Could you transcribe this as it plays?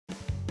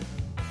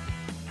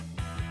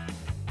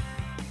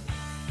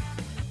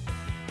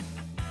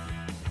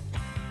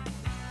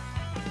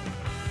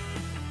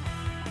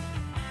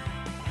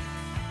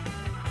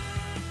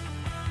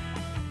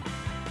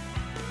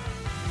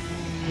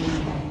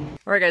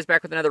Alright guys,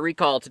 back with another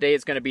recall. Today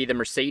is going to be the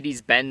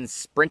Mercedes-Benz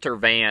Sprinter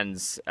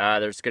vans.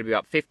 There's going to be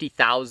about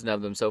 50,000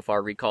 of them so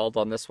far recalled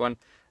on this one.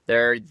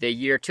 They're the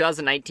year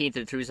 2019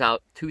 to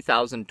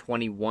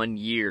 2021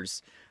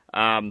 years.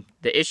 The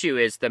issue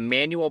is the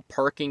manual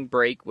parking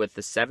brake with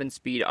the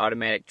 7-speed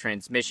automatic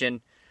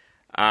transmission.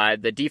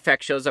 The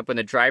defect shows up when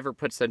the driver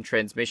puts the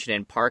transmission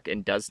in park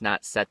and does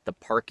not set the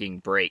parking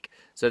brake.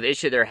 So the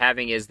issue they're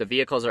having is the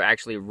vehicles are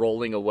actually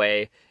rolling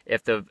away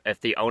if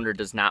the owner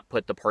does not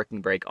put the parking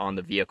brake on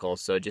the vehicle.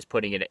 So just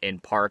putting it in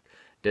park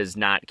does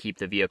not keep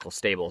the vehicle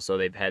stable. So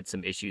they've had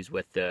some issues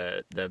with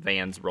the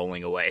vans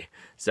rolling away.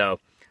 So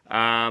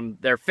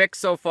their fix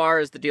so far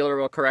is the dealer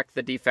will correct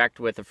the defect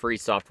with a free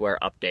software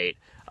update.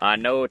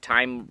 No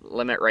time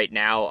limit right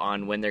now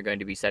on when they're going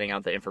to be setting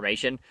out the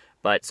information.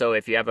 But so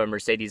if you have a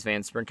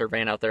Mercedes-Benz Sprinter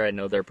van out there, I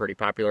know they're pretty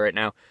popular right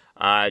now.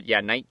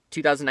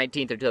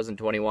 2019 to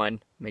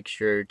 2021, make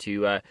sure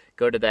to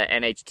go to the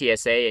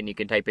NHTSA and you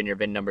can type in your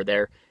VIN number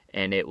there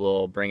and it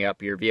will bring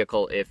up your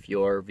vehicle if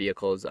your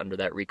vehicle is under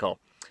that recall.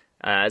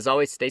 As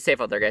always, stay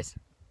safe out there, guys.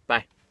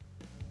 Bye.